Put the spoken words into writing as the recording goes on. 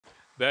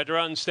About to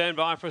run, stand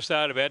by for a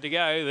start, about to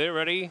go. They're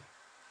ready,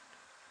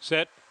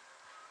 set,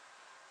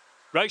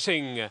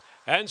 racing.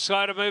 And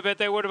slow to move it,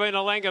 there would have been a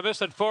Langer,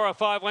 missed at 4 or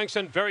 5 lengths,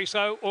 and very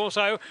slow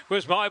also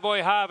was My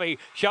Boy Harvey,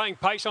 showing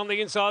pace on the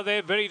inside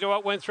there. Vinnie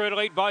DeWalt went through to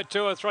lead by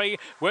 2 or 3.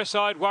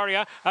 Westside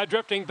Warrior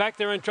drifting back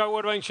there in trouble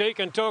would have been Chic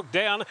and Talk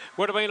down.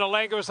 Would have been a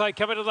Langer as they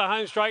come into the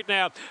home straight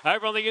now.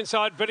 Over on the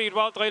inside, Vinnie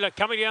DeWalt leader.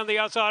 Coming down the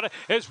outside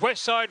is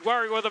Westside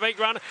Warrior with a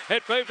big run.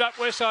 It moved up,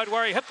 Westside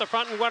Warrior hit the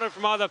front and won it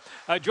from either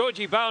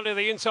Georgie Bale to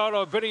the inside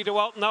or Vinnie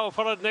DeWalt. And they were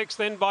followed next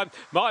then by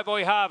My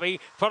Boy Harvey,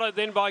 followed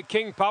then by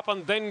King Pop,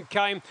 and then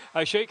came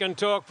Chic and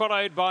Talk,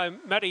 followed by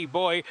Matty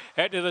Boy.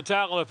 Head to the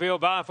tail of the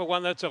field, bar for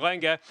one, that's a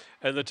Langer.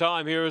 And the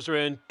time here is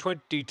around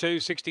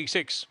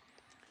 22.66.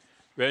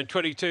 Around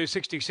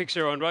 22.66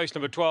 here on race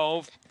number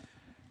 12.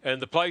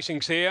 And the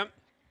placings here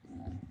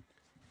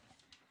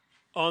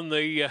on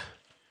the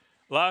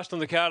last on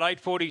the card,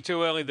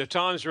 8.42 early. The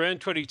time's around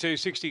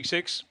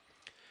 22.66.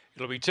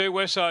 It'll be 2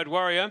 Westside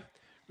Warrior.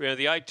 Around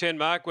the 8.10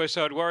 mark,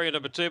 Westside Warrior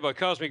number 2 by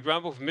Cosmic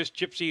Rumble from Miss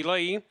Gypsy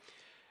Lee.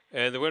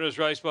 And the winner's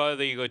raced by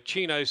the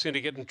Lachino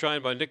Syndicate and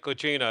trained by Nick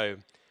Lachino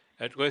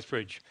at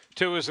Lethbridge.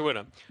 2 is the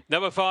winner.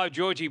 Number 5,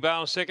 Georgie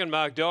Bale. Second,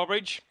 Mark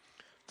Delbridge.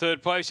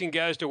 Third placing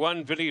goes to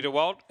 1, Vinnie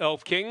DeWalt,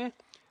 Elf King.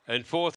 And fourth,